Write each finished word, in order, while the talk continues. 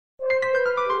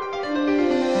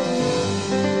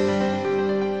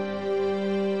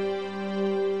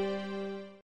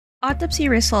Autopsy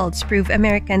results prove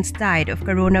Americans died of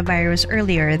coronavirus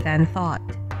earlier than thought.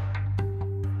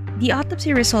 The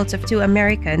autopsy results of 2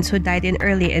 Americans who died in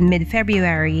early and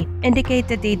mid-February indicate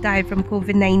that they died from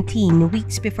COVID-19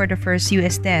 weeks before the first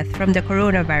U.S. death from the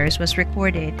coronavirus was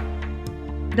recorded.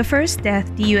 The first death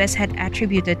the U.S. had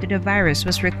attributed to the virus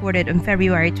was recorded on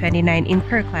February 29 in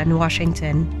Kirkland,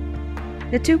 Washington.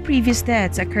 The 2 previous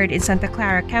deaths occurred in Santa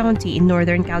Clara County in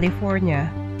Northern California.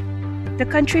 The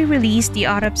country released the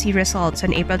autopsy results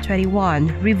on April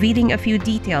 21, revealing a few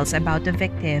details about the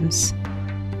victims.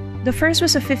 The first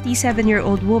was a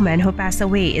 57-year-old woman who passed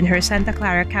away in her Santa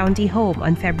Clara County home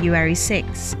on February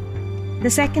 6.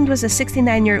 The second was a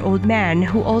 69-year-old man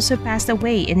who also passed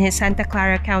away in his Santa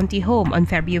Clara County home on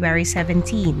February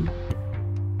 17.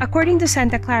 According to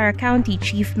Santa Clara County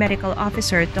Chief Medical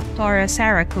Officer Dr.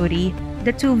 Sarah Cody,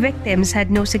 the 2 victims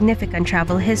had no significant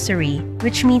travel history,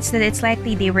 which means that it's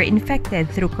likely they were infected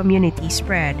through community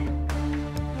spread.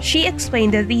 She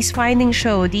explained that these findings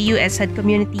show the U.S. had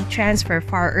community transfer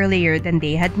far earlier than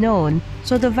they had known,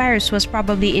 so the virus was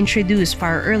probably introduced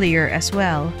far earlier as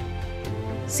well.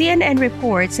 CNN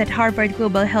reports that Harvard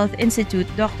Global Health Institute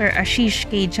Dr. Ashish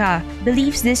K. Jha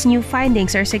believes these new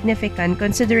findings are significant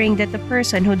considering that the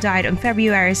person who died on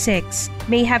February 6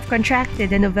 may have contracted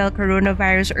the novel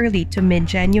coronavirus early to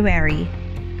mid-January.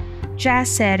 Jha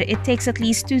said it takes at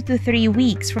least 2 to 3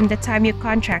 weeks from the time you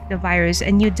contract the virus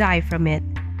and you die from it.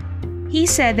 He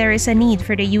said there is a need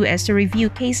for the U.S. to review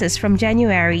cases from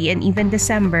January and even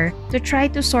December to try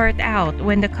to sort out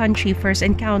when the country first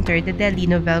encountered the deadly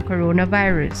novel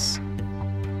coronavirus.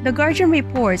 The Guardian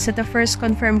reports that the first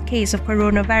confirmed case of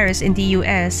coronavirus in the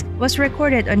U.S. was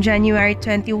recorded on January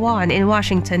 21 in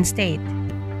Washington state.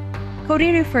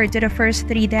 Cody referred to the first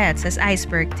 3 deaths as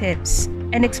iceberg tips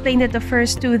and explained that the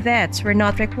first 2 deaths were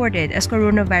not recorded as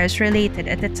coronavirus-related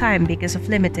at the time because of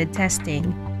limited testing.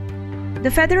 The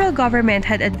federal government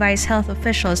had advised health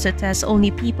officials to test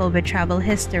only people with travel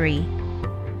history.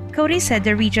 Cody said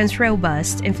the region's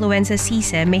robust influenza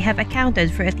season may have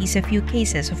accounted for at least a few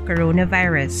cases of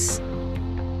coronavirus.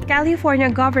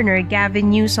 California Governor Gavin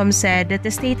Newsom said that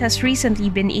the state has recently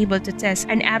been able to test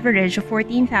an average of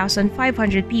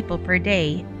 14,500 people per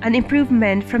day, an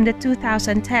improvement from the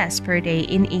 2,000 tests per day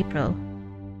in April.